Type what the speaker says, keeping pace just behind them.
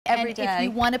every day. If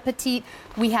you want a petite,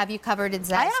 we have you covered in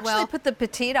that as well. I actually put the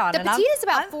petite on. The petite is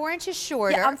about 4 inches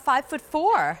shorter. Yeah, I'm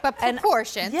 5'4". But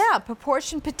proportions. Yeah,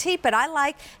 proportion petite, but I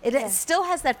like it. It still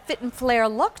has that fit and flare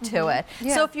look to it.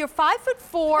 Yeah. So if you're 5'4"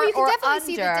 well, you can or definitely under,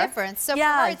 see the difference. So for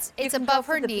her, it's above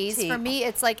her knees. For me,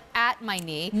 it's like at my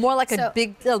knee. More like a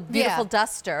big, beautiful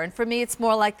duster. And for me, it's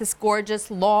more like this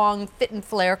gorgeous, long, fit and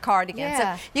flare cardigan.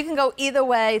 Yeah. So you can go either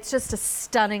way. It's just a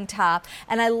stunning top.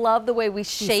 And I love the way we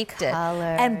shaped it.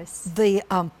 And the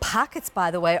pockets,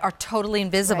 by the way, are totally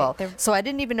invisible. Right. So I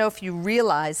didn't even know if you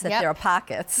realized that there are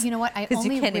pockets. You know what? I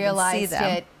only realized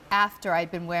it after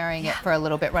I'd been wearing it for a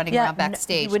little bit, running around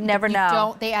backstage. You would never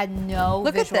know. They had no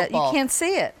Look visual at that. You can't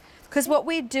see it. Because what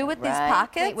we do with these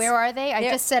pockets... Wait, where are they? I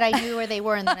just said I knew where they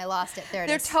were and then I lost it. There it is.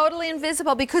 They're totally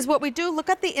invisible because what we do, look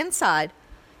at the inside.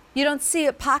 You don't see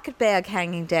a pocket bag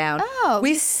hanging down. Oh,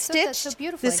 we stitched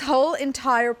this whole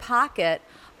entire pocket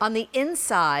on the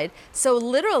inside. So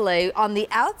literally on the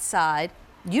outside,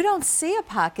 you don't see a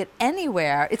pocket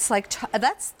anywhere. It's like,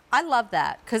 I love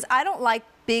that because I don't like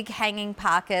big hanging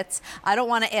pockets. I don't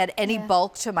want to add any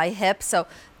bulk to my hip. So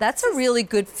that's a really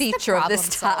good feature of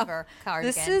this top.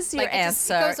 This is your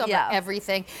answer. It goes over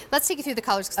everything. Let's take you through the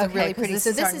colors because they're really pretty.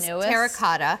 So this is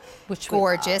terracotta, which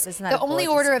gorgeous. The only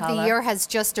order of the year has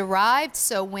just arrived.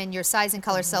 So when your size and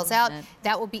color sells out,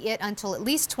 that will be it until at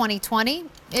least 2020,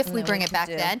 if we bring it back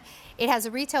then. It has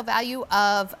a retail value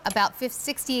of about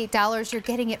 $68. You're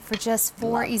getting it for just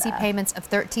 4 easy payments of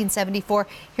 $13.74.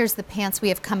 Here's the pants we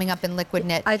have coming up in liquid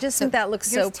knit. I just think that looks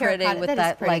so pretty with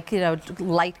that like, you know,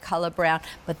 light color brown.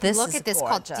 But this Look at this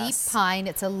called Deep Pine.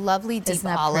 It's a lovely deep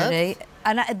olive. Pretty?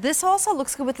 And this also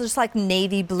looks good with just like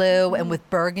navy blue and with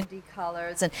burgundy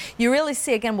colors. And you really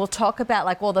see, again, we'll talk about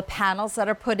like all the panels that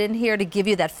are put in here to give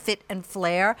you that fit and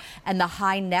flare and the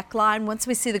high neckline. Once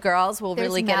we see the girls, we'll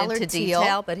really get into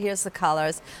detail. But here's the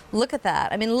colors. Look at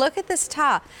that. I mean, look at this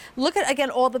top. Look at,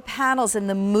 again, all the panels and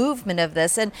the movement of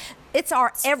this. And it's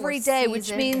our everyday,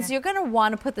 which means you're going to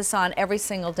want to put this on every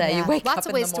single day. You wake up in the morning. Lots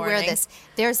of ways to wear this.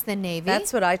 There's the navy.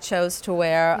 That's what I chose to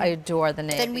wear. I adore the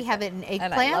navy. Then we have it in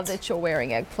eggplant. And I love that you're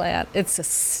wearing eggplant. It's a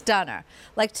stunner.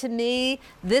 Like, to me,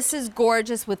 this is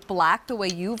gorgeous with black the way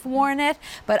you've worn it,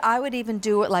 but I would even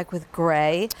do it like with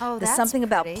gray. Oh, There's something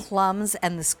about plums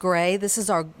and this gray. This is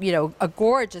our, you know, a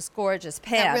gorgeous, gorgeous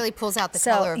pant. That really pulls out the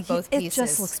color of both pieces. It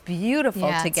just looks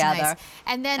beautiful together. Nice.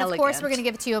 And then, of course, we're going to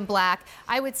give it to you in black.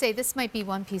 I would say this might be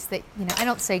one piece that, you know, I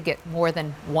don't say get more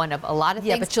than one of a lot of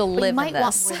things. Yeah, but you'll live in this. You might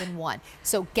want more than one.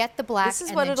 So get the black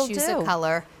and then choose a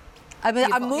color. I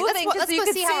mean, I'm moving because you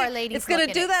can see how our ladies it's going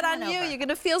to do that on you. You're going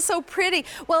to feel so pretty.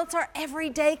 Well, it's our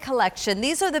everyday collection.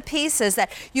 These are the pieces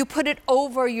that you put it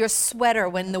over your sweater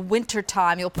when the winter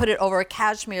time. You'll put it over a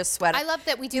cashmere sweater. I love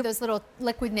that we do those little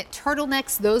liquid knit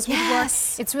turtlenecks. Those would work.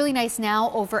 It's really nice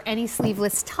now over any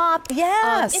sleeveless top.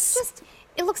 Yes. It's just...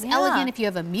 It looks elegant if you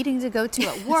have a meeting to go to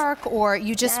at work, or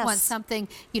you just want something,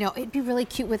 you know, it'd be really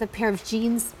cute with a pair of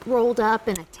jeans rolled up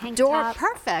and a tank top.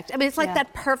 Perfect. I mean, it's like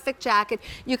that perfect jacket.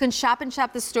 You can shop and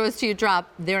shop the stores till you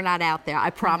drop. They're not out there. I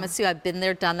promise you, I've been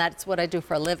there, done that. It's what I do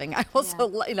for a living. I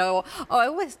also, you know, I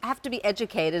always have to be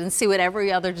educated and see what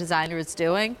every other designer is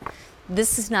doing.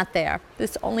 This is not there.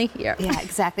 This is only here. Yeah,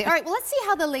 exactly. All right, well, let's see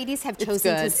how the ladies have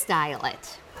chosen to style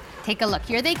it. Take a look.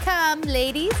 Here they come,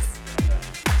 ladies.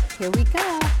 Here we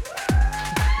go.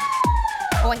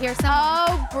 Oh, I hear some.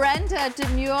 Oh, Brenda,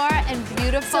 demure and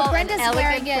beautiful. So Brenda's and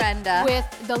wearing it Brenda.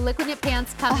 with the liquid knit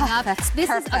pants coming up.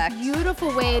 This is a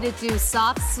beautiful way to do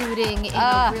soft suiting in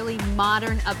a really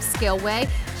modern, upscale way.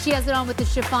 She has it on with the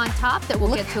chiffon top that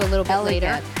we'll get to a little bit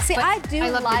later. See, I do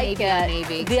like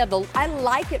it. I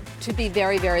like it to be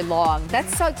very, very long.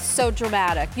 That's so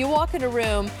dramatic. You walk in a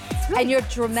room and you're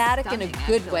dramatic in a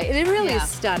good way. It really is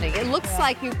stunning. It looks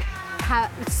like you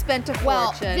spent a fortune.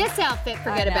 Well, this outfit,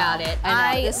 forget about it.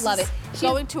 I love it.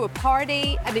 Going to a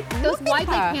party. I mean, those wide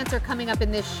leg pants are coming up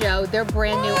in this show. They're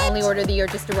brand new, only order of the year,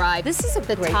 just arrived. This is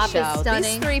a great top show. Is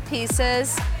stunning. These 3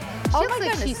 pieces. She looks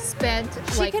like she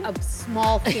spent like a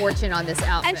small fortune on this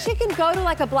outfit. And she can go to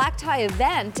like a black tie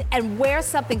event and wear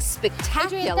something spectacular.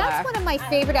 Adrienne, that's one of my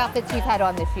favorite outfits you've had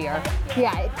on this year.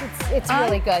 Yeah, it's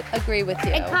really good. Agree with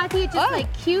you. And Katya, just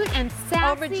like cute and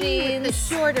sassy over jeans, with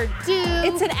the shorter do.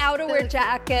 It's an outerwear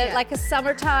jacket, like a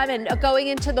summertime, and going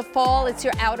into the fall, it's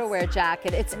your outerwear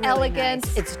jacket. It's really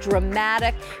elegant, it's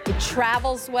dramatic, it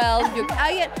travels well. And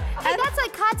that's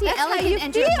like Katya, elegant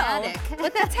and dramatic.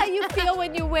 But that's how you feel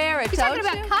when you wear it. You're talking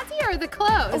about Katya or the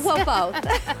clothes? Well, both.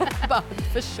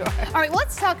 Both, for sure. All right, well,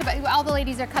 let's talk about, all the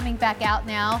ladies are coming back out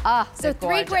now. Ah, so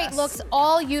 3 great looks,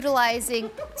 all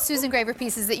utilizing Susan Graver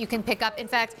pieces that you can pick up. In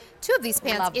fact, 2 of these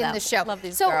pants in the show. Love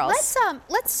these so girls.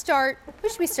 let's start. Who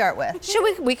should we start with?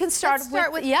 We can start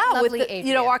with lovely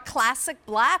you know, our classic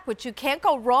black, which you can't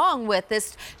go wrong with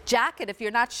this jacket. If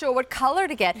you're not sure what color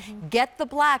to get the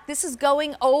black. This is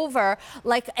going over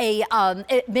like a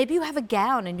maybe you have a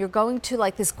gown and you're going to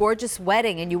like this gorgeous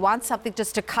wedding and you want something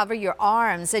just to cover your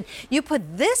arms, and you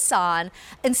put this on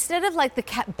instead of like the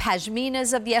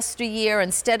pashminas of yesteryear,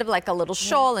 instead of like a little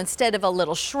shawl, instead of a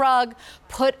little shrug,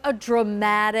 put a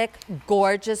dramatic,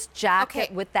 gorgeous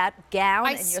jacket with that gown,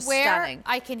 and you're stunning.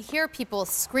 I can hear people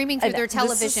screaming through their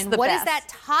television. What is that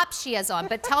top she has on?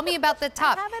 But tell me about the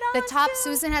top. The top,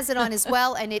 Susan has it on as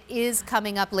well, and it is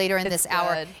coming up later in this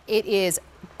hour. It is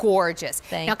gorgeous.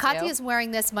 Now, Katya is wearing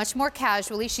this much more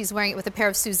casually. She's wearing it with a pair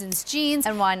of Susan's jeans.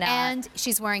 And why not? And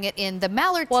she's wearing it in the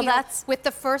mallard teal with the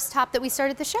first top that we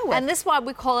started the show with. And this one,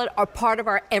 we call it our part of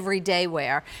our everyday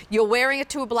wear. You're wearing it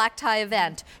to a black tie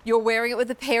event. You're wearing it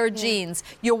with a pair of jeans.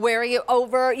 You're wearing it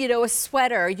over, you know, a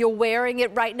sweater. You're wearing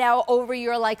it right now over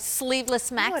your like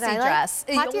sleeveless maxi dress.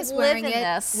 Katya's wearing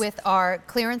it with our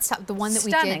clearance top, the one that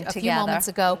we did a few moments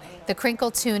ago, the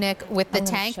crinkle tunic with the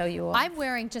tank. I'm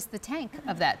wearing just the tank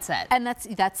of that set. And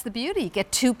that's the beauty. You get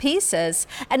 2 pieces.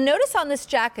 And notice on this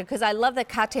jacket, because I love that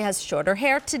Katya has shorter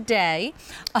hair today.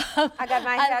 I got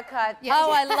my hair cut.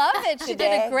 Oh, I love it. She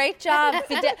did a great job.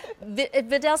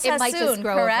 Vidal Sassoon, might just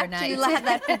grow correct? overnight. You have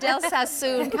that Vidal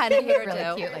Sassoon kind of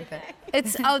hairdo. Really cute like that.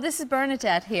 It's this is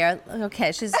Bernadette here.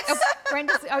 Okay, she's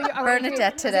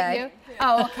Bernadette today.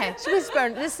 Oh, okay. She was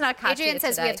This is not Katya Adrienne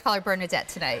says today. we have to call her Bernadette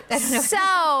tonight.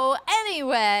 So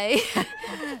anyway,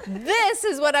 this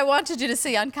is what I wanted you to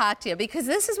see on Katya, because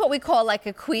this is what we call like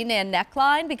a Queen Anne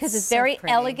neckline, because it's very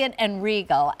elegant and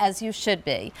regal, as you should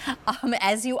be,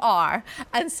 as you are.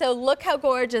 And so look how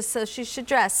gorgeous. So she should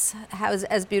dress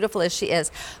as beautiful as she is.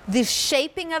 The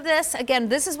shaping of this, again,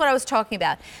 this is what I was talking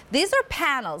about. These are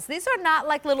panels. These are not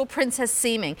like little princess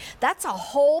seaming. That's a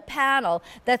whole panel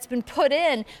that's been put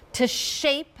in to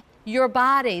shape your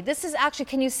body. This is actually,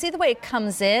 can you see the way it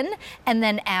comes in and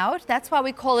then out? That's why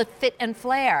we call it fit and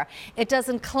flare. It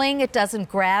doesn't cling, it doesn't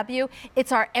grab you.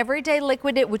 It's our everyday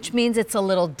liquid knit, which means it's a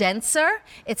little denser.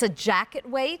 It's a jacket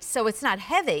weight, so it's not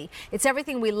heavy. It's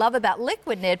everything we love about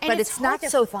liquid knit, but it's not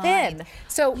so thin.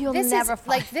 So this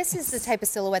is the type of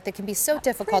silhouette that can be so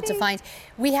difficult to find.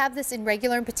 We have this in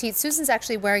regular and petite. Susan's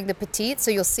actually wearing the petite, so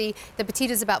you'll see the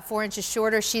petite is about 4 inches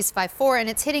shorter. She's 5'4", and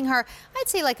it's hitting her, I'd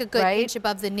say, like a good inch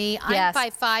above the knee. I'm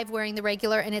 5'5", wearing the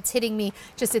regular, and it's hitting me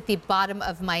just at the bottom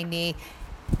of my knee.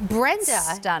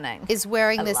 Brenda is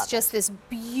wearing this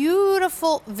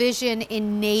beautiful vision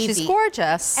in navy. She's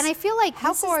gorgeous. And I feel like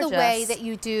this is the way that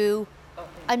you do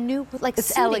a new, like,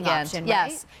 it's elegant option,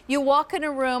 yes. Right? You walk in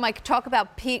a room, I could talk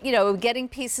about getting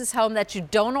pieces home that you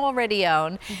don't already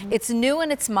own. It's new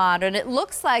and it's modern. It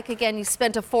looks like, again, you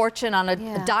spent a fortune on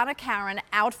a Donna Karan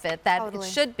outfit that it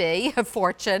should be a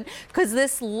fortune, because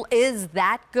this is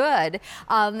that good.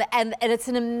 And it's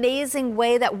an amazing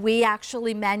way that we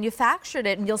actually manufactured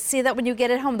it. And you'll see that when you get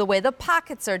it home, the way the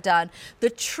pockets are done, the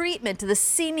treatment, the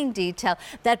seaming detail,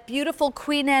 that beautiful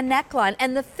Queen Anne neckline,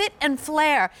 and the fit and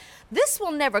flare. This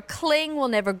will never cling, will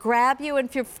never grab you. And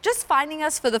if you're just finding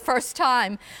us for the first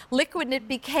time, liquid knit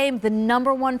became the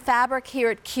 #1 fabric here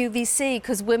at QVC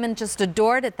because women just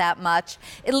adored it that much.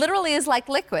 It literally is like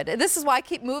liquid. This is why I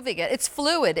keep moving it. It's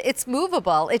fluid, it's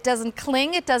movable, it doesn't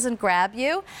cling, it doesn't grab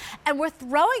you. And we're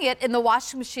throwing it in the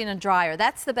washing machine and dryer.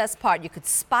 That's the best part. You could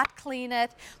spot clean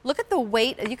it. Look at the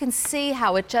weight. You can see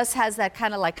how it just has that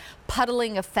kind of like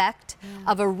puddling effect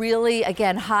of a really,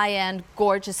 again, high-end,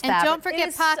 gorgeous fabric. And don't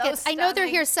forget pockets. I know they're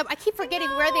here. I keep forgetting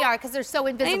where they are because they're so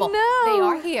invisible. I know. They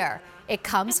are here. It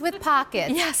comes with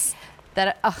pockets. Yes.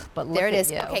 But look there it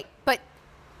is. You. Okay, but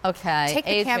take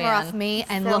the Adrienne. camera off me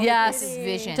and look at this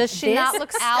vision. Does she not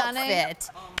look stunning? Outfit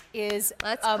is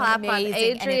Let's clap on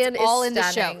Adrienne. And it's all in the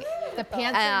stunning. show. The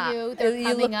pants are new. They're you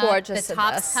coming look gorgeous. The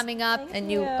top's coming up. And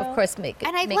you, of course, make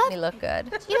me look good.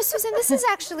 You know, Susan, this is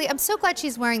actually, I'm so glad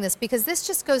she's wearing this because this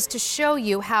just goes to show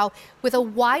you how with a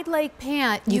wide leg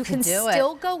pant, you can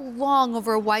still go long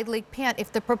over a wide leg pant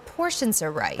if the proportions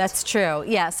are right. That's true,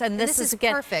 yes. And this is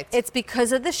again, perfect. It's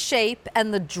because of the shape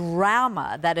and the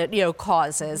drama that it,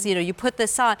 causes. You put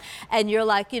this on and you're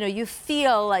like, you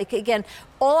feel like, again,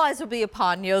 all eyes will be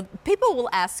upon you. People will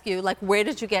ask you, like, where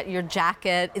did you get your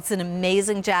jacket? It's an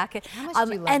amazing jacket. How much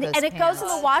do you love and those it goes in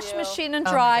the washing machine and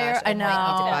dryer. Oh my gosh, I know.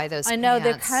 I need to buy those I know, pants.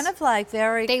 they're kind of like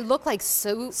very... They look like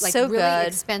so really good.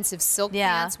 expensive silk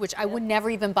pants, which I would never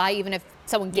even buy even if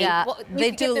someone gave. Yeah, well, you they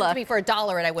could do give them look. to me for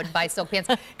 $1 and I wouldn't buy silk pants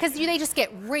because they just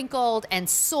get wrinkled and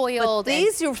soiled. But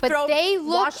these you throw they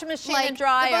look washing machine like and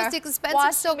dryer. the most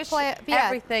expensive silk pants. Yeah.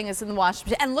 Everything is in the washing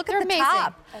machine. And look They're at the amazing.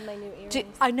 top. And my new earrings.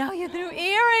 I know your new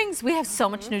earrings. We have so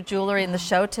much new jewelry in the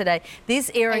show today. These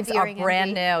earrings are earring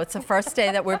brand envy. new. It's the first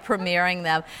day that we're premiering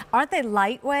them. Aren't they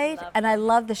lightweight? And I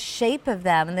love the shape of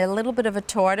them. And they're a little bit of a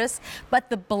tortoise. But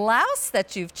the blouse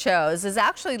that you've chose is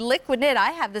actually liquid knit.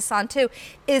 I have this on too.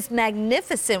 Is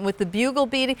magnificent with the bugle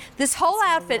beading. This whole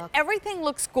outfit, everything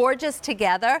looks gorgeous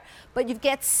together. But you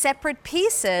get separate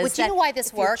pieces. But you know why this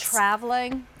if you're works?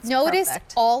 Traveling. It's Notice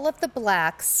perfect. all of the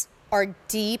blacks are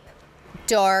deep,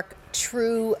 dark,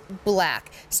 true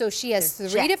black. So she has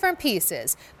three different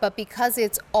pieces, but because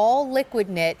it's all liquid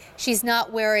knit, she's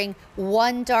not wearing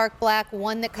one dark black,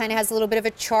 one that kind of has a little bit of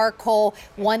a charcoal,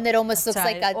 one that almost looks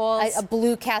like a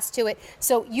blue cast to it.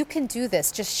 So you can do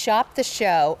this. Just shop the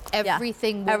show.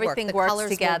 Everything will Everything work. The works colors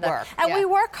together. will work. And we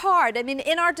work hard. I mean,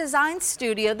 in our design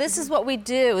studio, this is what we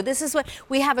do. This is what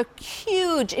we have a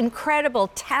huge, incredible,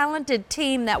 talented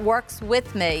team that works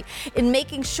with me in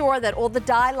making sure that all the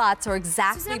dye lots are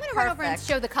exactly Susan, I'm perfect. going to run over and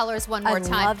show the colors one more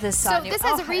time. I love this on you. So this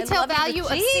has a I retail love value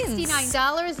of jeans.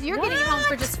 $69. You're getting it home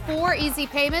for just 4 easy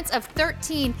payments of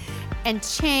 $13 and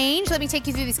change. Let me take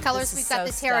you through these colors. We've got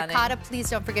the terracotta. Please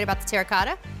don't forget about the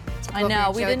terracotta. I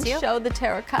know, we didn't show the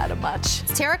terracotta much.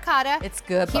 It's terracotta. It's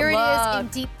good, but Here it is in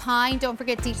look. deep pine. Don't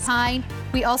forget deep pine.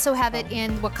 We also have it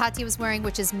in what Katya was wearing,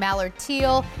 which is mallard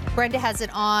teal. Brenda has it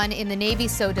on in the navy,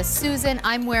 so does Susan.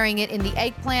 I'm wearing it in the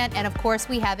eggplant, and of course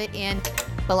we have it in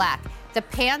black. The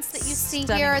pants that you see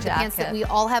here, the pants that we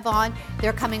all have on,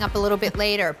 they're coming up a little bit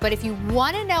later. But if you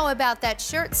want to know about that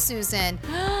shirt, Susan,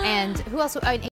 and who else?